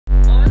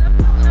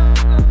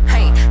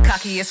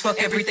Cocky as fuck,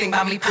 everything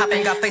about me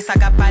popping. Got face, I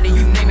got body,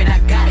 you name it, I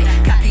got it.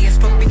 Cocky as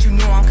fuck, bitch, you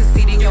know I'm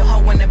conceited. Yo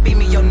hoe wanna be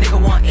me, yo nigga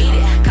want eat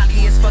it.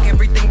 Cocky as fuck,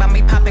 everything about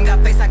me popping.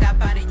 Got face, I got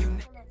body, you.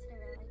 So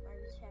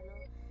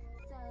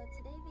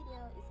today's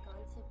video is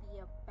going to be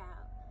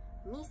about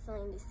me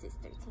sewing this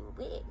 613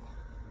 wig.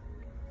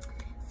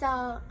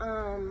 So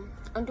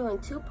I'm doing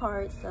two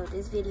parts, so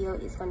this video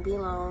is going to be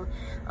long.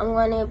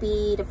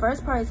 The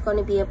first part is going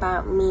to be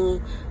about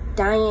me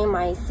dyeing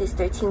my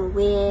 613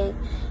 wig,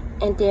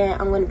 and then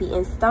I'm going to be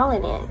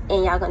installing it,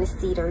 and y'all going to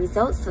see the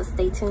results, so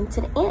stay tuned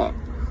to the end.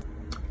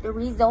 The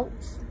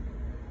results,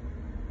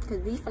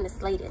 because these from the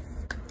latest.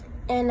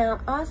 And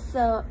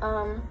also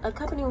a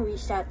company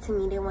reached out to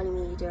me. They wanted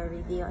me to do a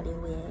review on their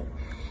wig,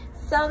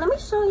 so let me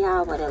show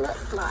y'all what it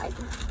looks like.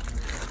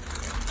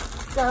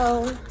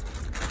 So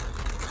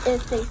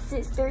it's a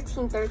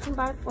 613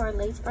 13x4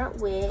 lace front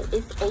wig.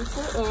 It's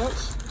 18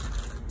 inch,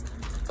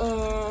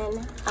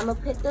 and I'm gonna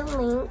put the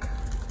link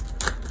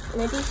in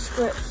the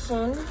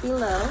description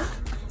below,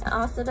 and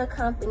also the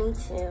company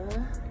too.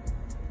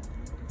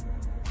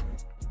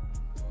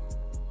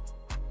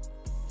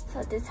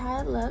 So this is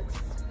how it looks.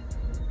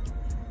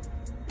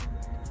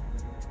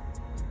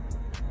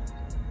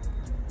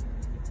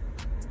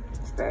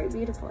 It's very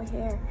beautiful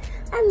hair.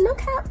 And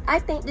look how I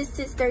think this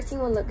 613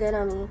 will look good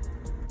on me.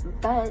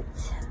 But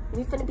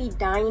we're gonna be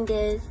dyeing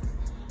this,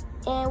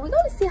 and we're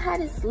gonna see how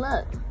this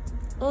look.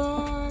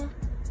 And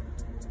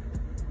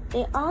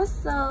they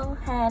also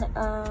had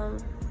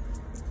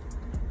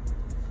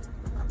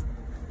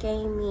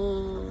gave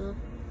me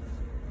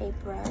a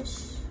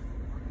brush,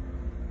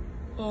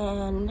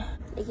 and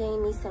they gave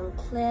me some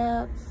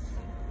clips,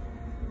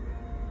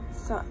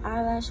 some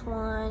eyelash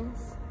ones,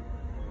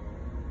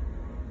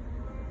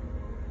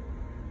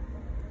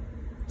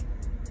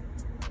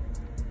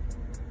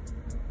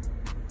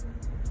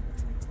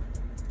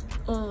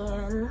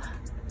 and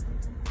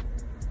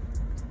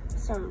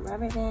some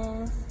rubber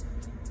bands.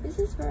 This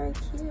is very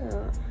cute.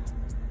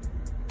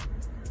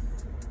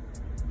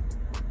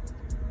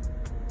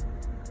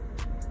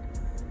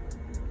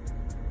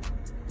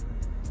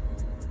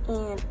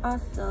 And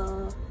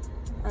also,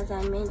 as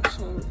I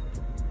mentioned,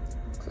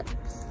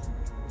 clips.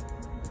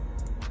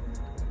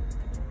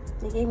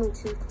 They gave me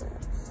 2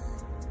 clips.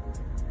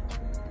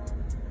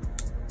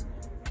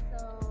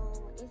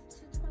 So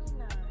it's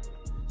 $2.29.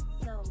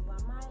 So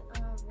while my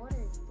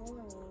water is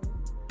boiling,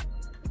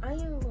 I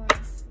am going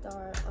to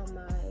start on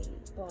my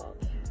ball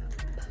cap.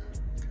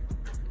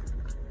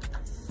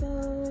 So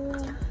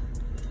I'm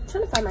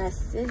trying to find my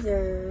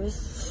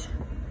scissors.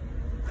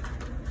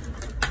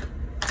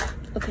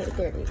 Okay,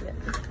 there it is.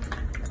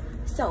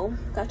 So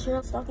got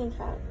your stocking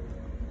cap.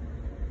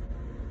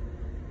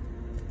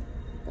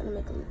 Gonna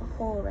make a little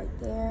hole right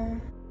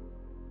there.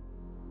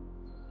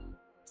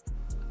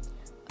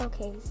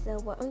 Okay, so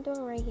what I'm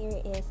doing right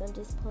here is I'm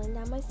just pulling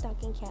down my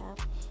stocking cap,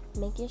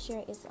 making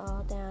sure it's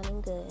all down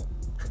and good.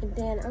 And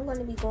then I'm going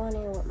to be going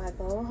in with my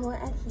bowl hole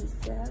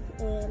adhesive,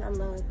 and I'm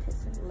going to put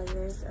some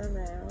layers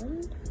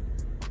around.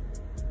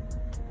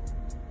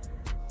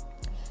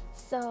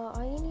 So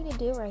all you need to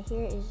do right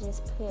here is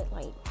just put,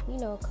 like, you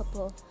know, a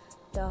couple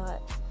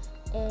dots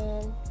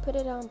and put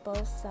it on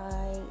both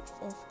sides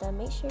and stuff.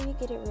 Make sure you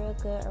get it real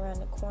good around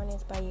the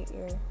corners by your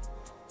ear.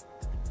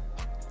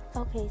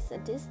 Okay, so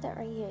this step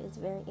right here is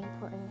very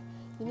important.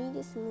 You need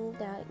to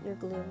smooth out your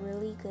glue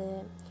really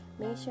good.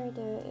 Make sure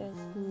there is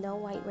no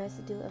white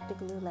residue of the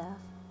glue left.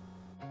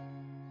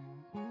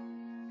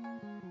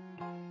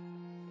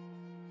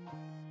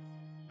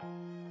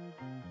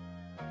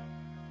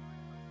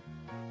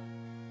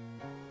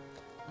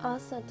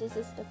 Also, this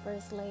is the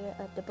first layer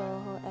of the bowl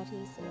hole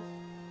adhesive.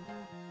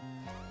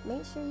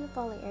 Make sure you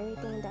follow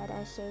everything that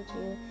I showed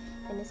you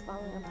in this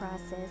following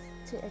process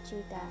to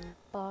achieve that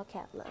ball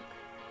cap look.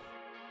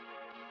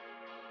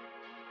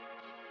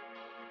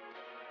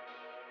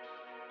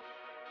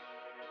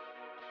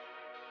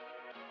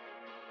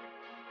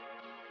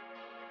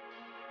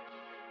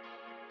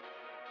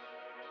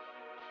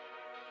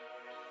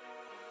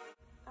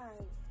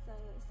 Alright, so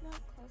it's not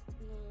close to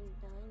being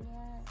done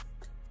yet.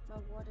 My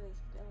water is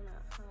still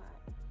not hot.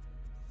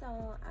 So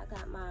I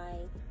got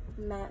my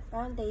matte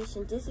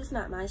foundation. This is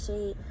not my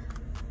shade,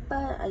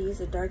 but I use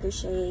a darker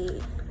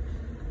shade.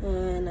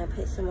 And I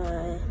put some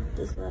on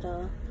this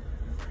little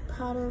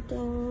powder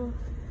thing.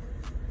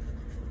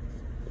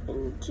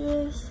 And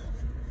just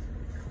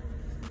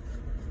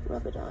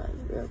rub it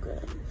on real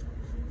good.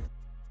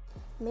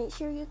 Make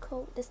sure you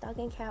coat the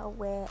stocking cap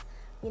with,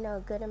 you know, a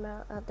good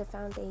amount of the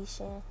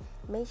foundation.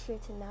 Make sure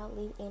to not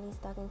leave any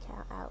stocking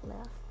cap out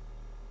left.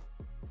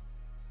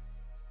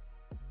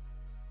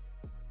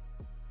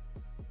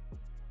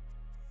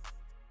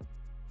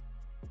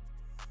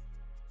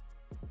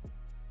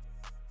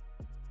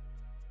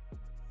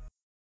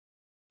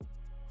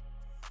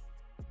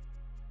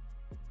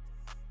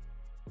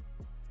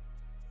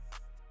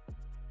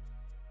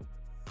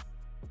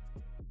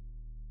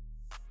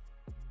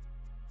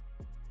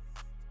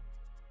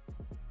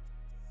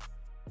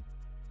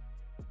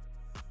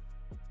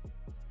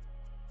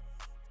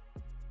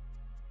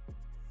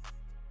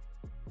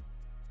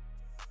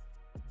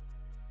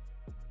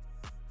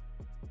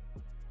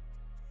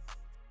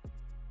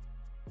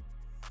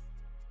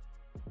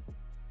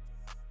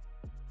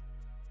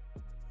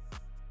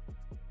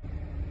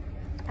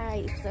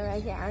 Alright, so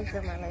right here I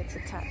do my little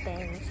TikTok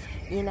thing.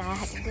 You know, I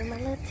have to do my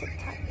little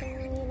TikTok thing,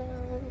 you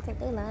know, because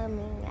they love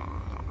me.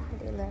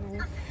 They love me.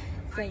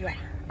 So yeah,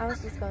 I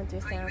was just going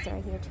through sounds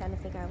right here trying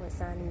to figure out what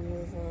sound to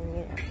use, and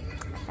you know,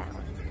 I found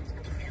one.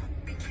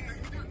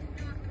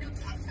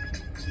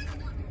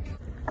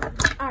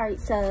 Alright,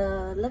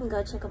 so let me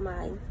go check on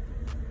my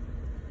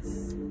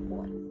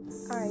water.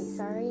 Alright,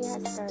 so I already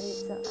had started,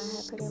 so I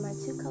had put in my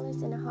 2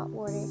 colors in the hot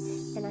water,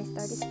 and I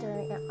started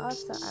stirring, and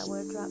also I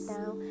will drop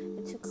down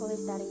the 2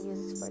 colors that I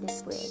use for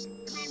this wig.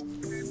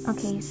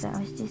 Okay, so I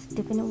was just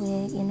dipping the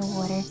wig in the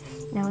water,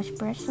 and I was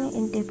brushing it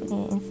and dipping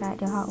it inside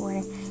the hot water,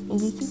 and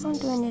you keep on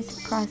doing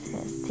this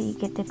process till you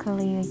get the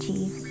color you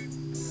achieve.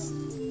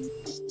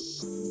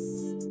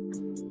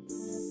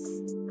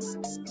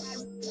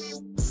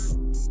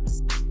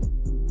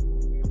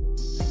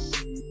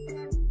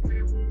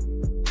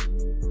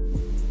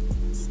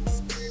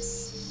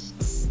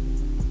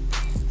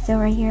 So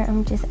right here,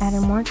 I'm just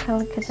adding more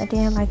color because I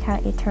didn't like how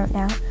it turned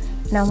out,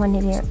 and I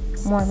wanted it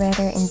more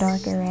redder and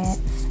darker red.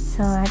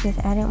 So I just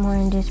added more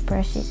and just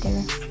brushed it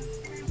through.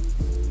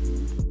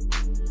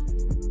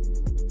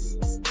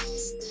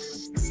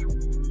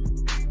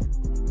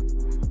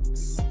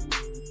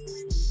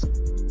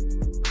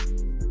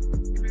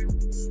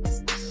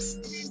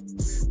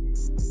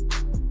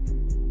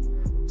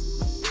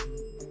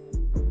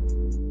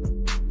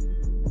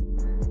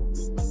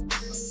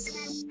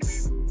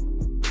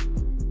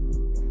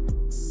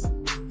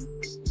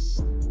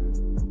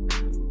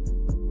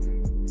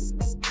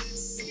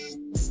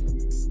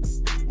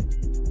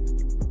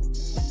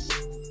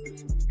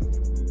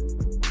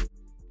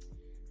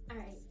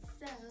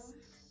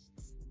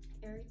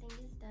 Everything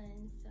is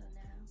done, so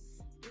now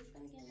it's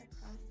gonna get in the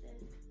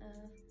process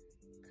of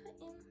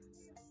cutting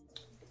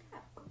the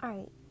cap.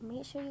 Alright,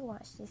 make sure you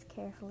watch this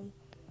carefully.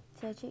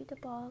 To achieve the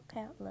ball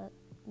cap look,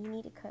 you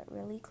need to cut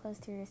really close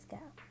to your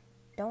scalp.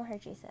 Don't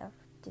hurt yourself,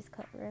 just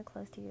cut real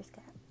close to your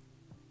scalp.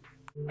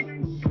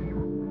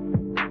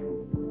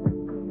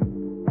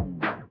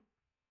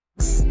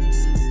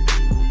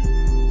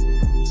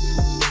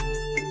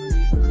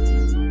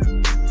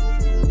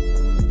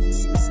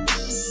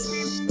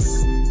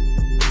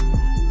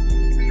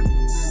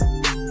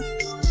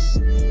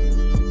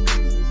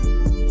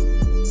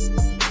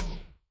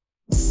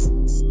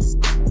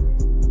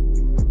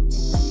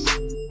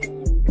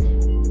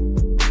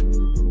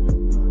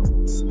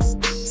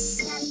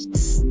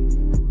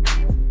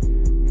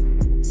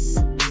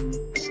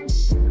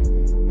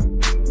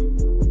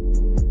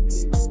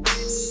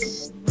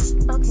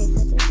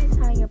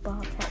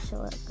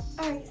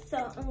 Alright, so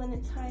I'm going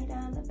to tie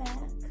down the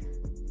back.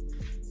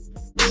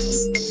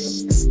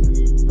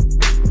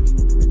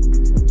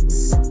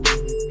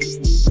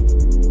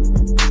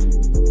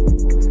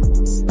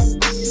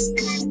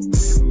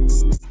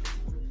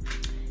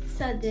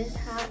 So this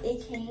how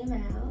it came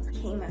out. It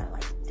came out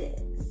like this.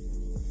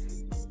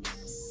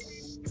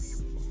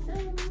 So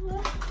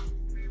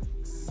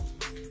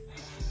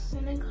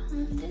I'm going to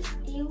comb this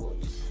out.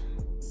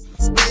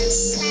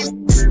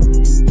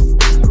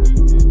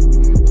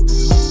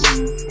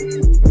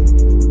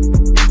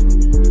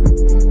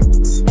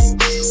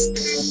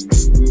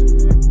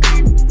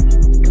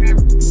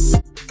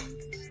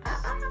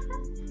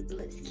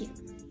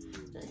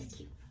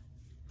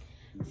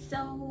 So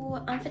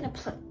I'm gonna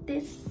pluck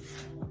this.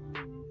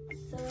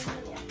 So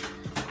yeah.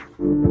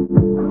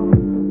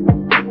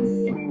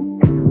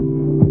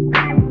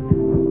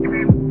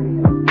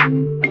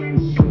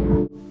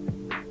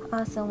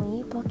 Also, when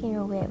you plucking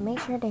your wig, make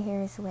sure the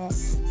hair is wet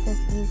so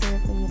it's easier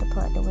for you to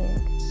pluck the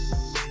wig.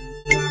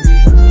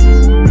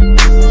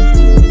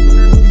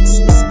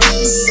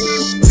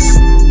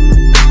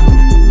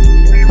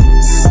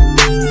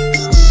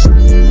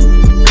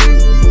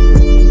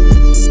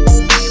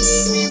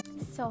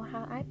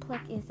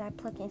 I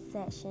pluck in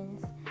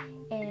sections,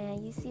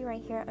 and you see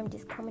right here I'm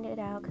just combing it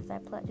out because I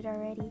plucked it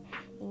already,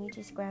 and you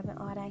just grabbing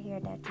all that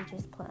hair that you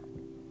just plucked.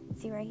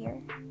 See right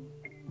here,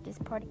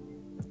 just part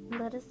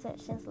little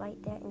sections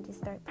like that and just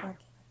start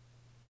plucking.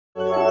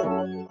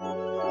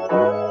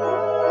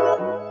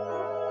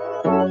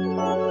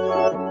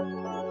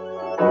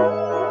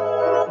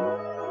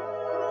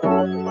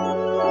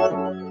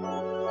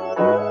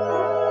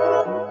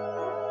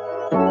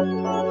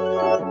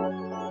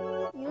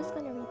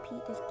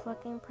 This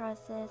plucking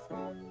process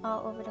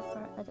all over the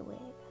front of the wig.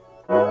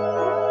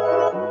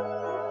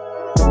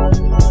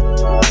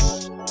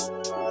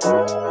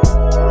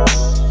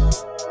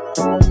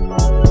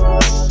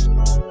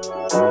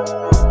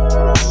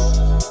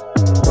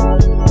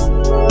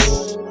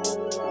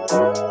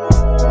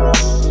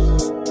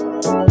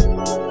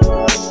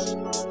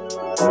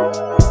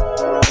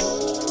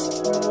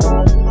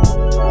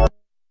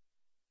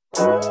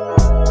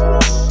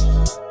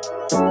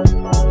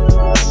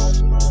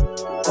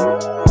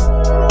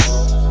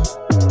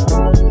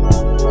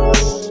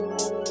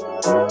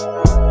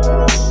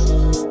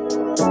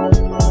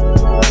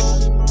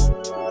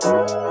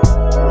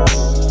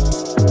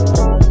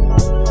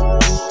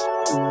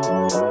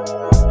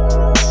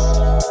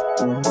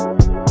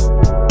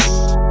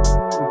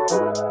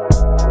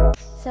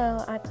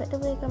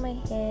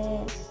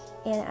 head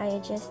and I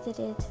adjusted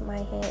it to my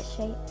head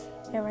shape.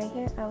 And right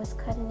here I was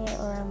cutting it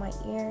around my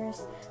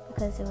ears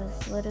because it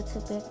was a little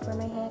too big for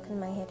my head because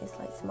my head is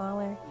like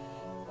smaller.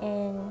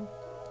 And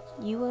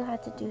you will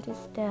have to do this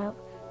step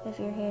if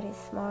your head is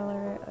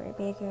smaller or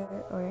bigger,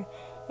 or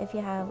if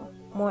you have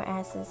more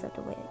access of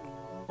the wig.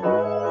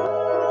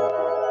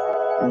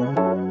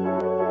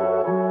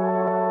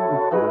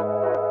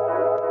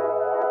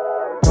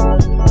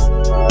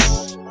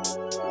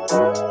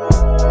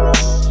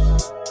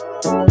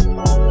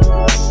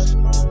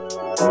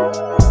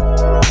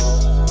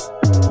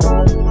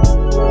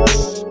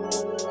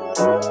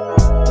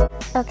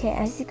 Okay,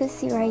 as you can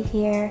see right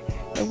here,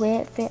 the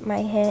wig fit my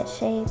head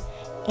shape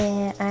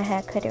and I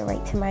had cut it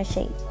right to my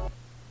shape.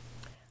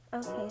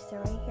 Okay, so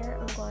right here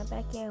I'm going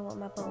back in with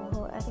my bowl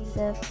hole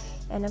adhesive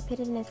and I'm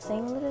putting the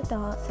same little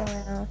dots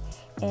around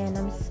and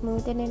I'm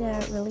smoothing it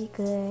out really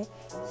good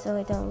so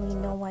it don't leave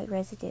no white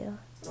residue.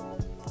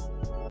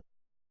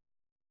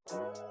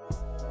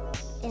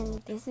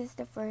 And this is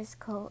the first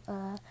coat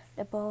of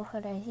the bowl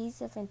hole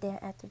adhesive, and then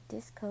after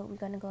this coat we're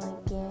going to go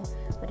again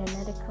with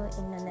another coat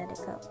and another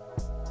coat.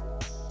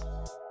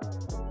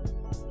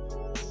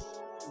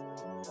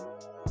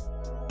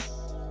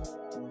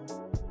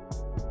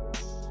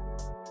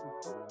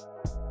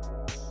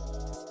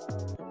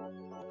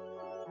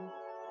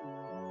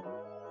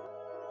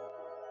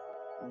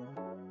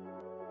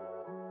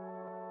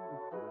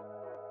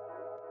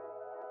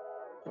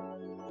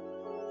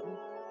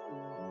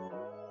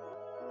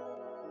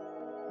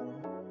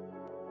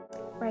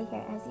 Right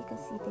here, as you can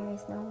see, there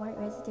is no white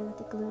residue with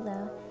the glue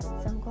left.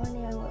 So I'm going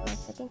in with my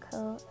second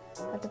coat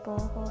of the bowl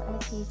hole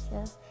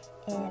adhesive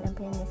and I'm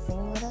putting the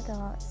same little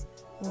dots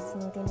and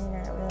smoothing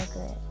it out real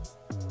good.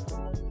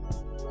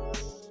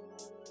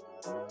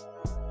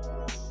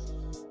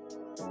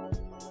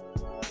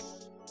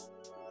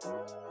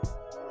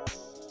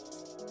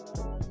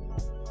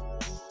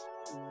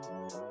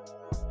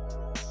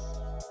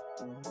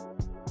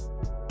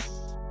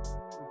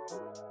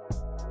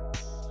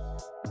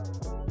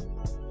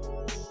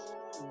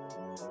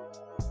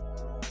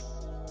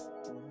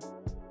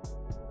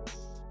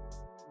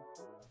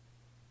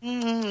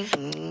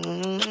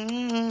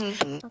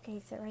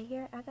 Okay, so right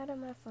here I got on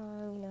my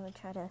phone, you know, and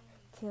try to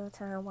kill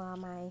time while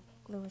my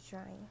glue is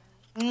drying.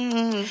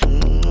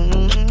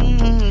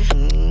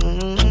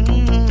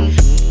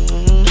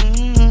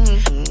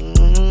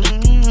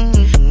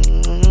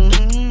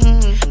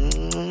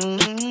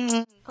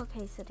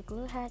 Okay, so the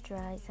glue had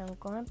dried, so I'm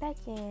going back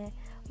in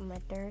with my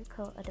third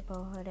coat of the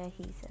bowl hole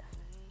adhesive.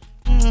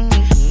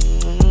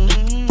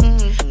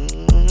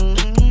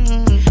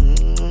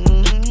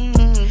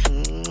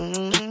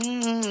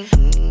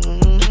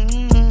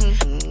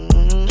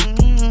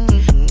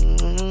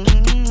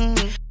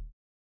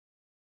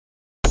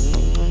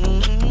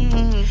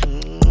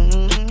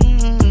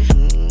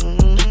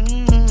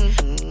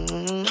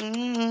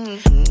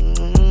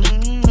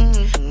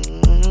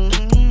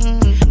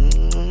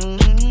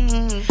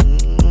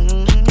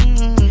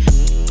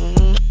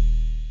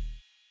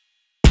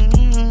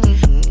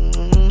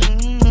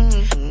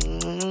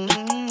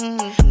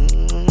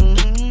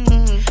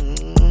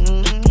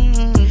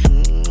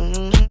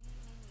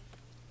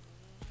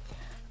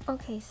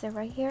 Okay, so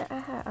right here I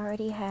had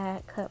already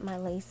had cut my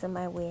lace of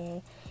my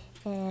wig,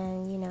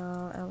 and you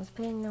know, I was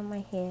putting it on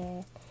my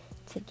head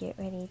to get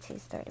ready to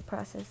start the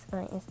process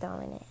of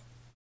installing it.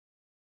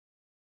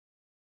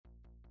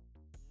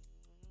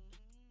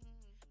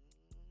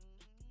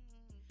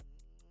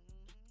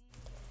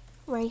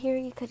 Right here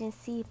you couldn't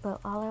see, but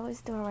all I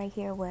was doing right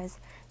here was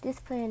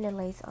just putting the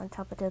lace on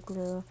top of the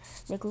glue.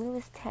 The glue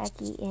was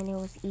tacky and it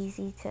was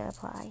easy to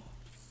apply.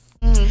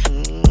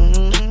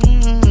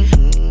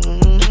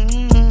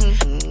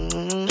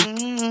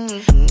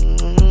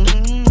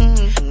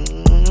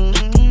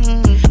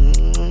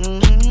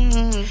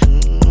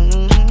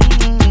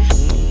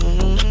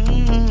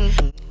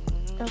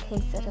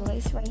 Okay, so the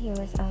lace right here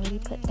was already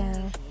put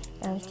down.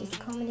 I was just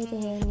combing it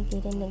in,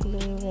 getting the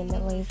glue and the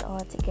lace all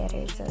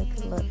together so it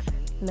could look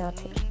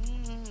melted.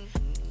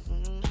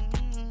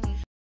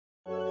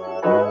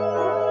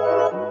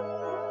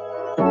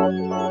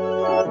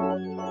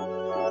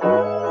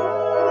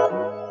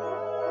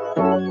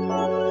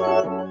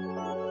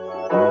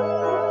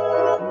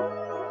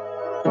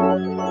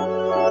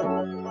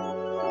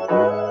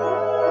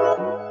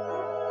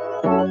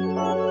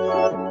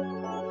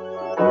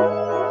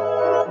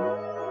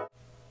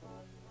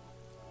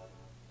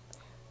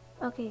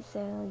 Okay,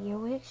 so your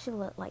wig should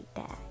look like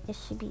that. It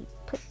should be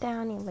put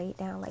down and laid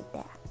down like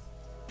that.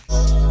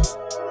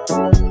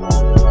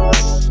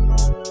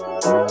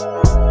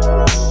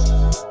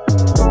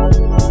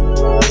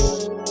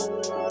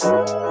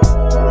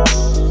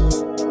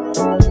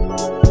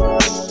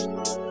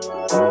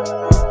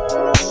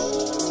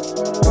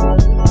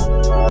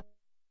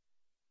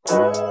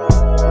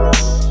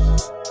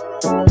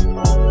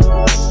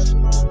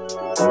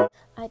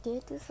 I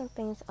did do some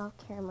things off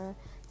camera,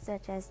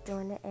 such as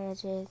doing the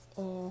edges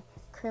and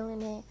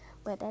curling it,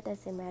 but that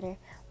doesn't matter.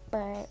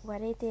 But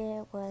what I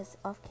did was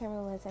off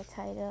camera was I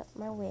tied up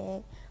my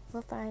wig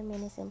for 5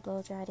 minutes and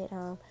blow dried it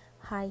on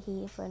high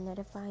heat for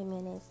another 5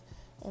 minutes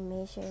and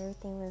made sure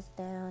everything was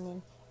down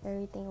and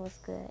everything was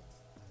good.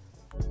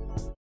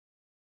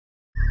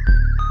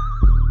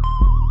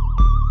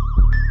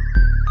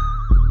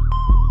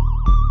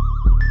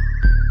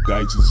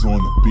 Dice is on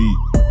the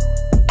beat.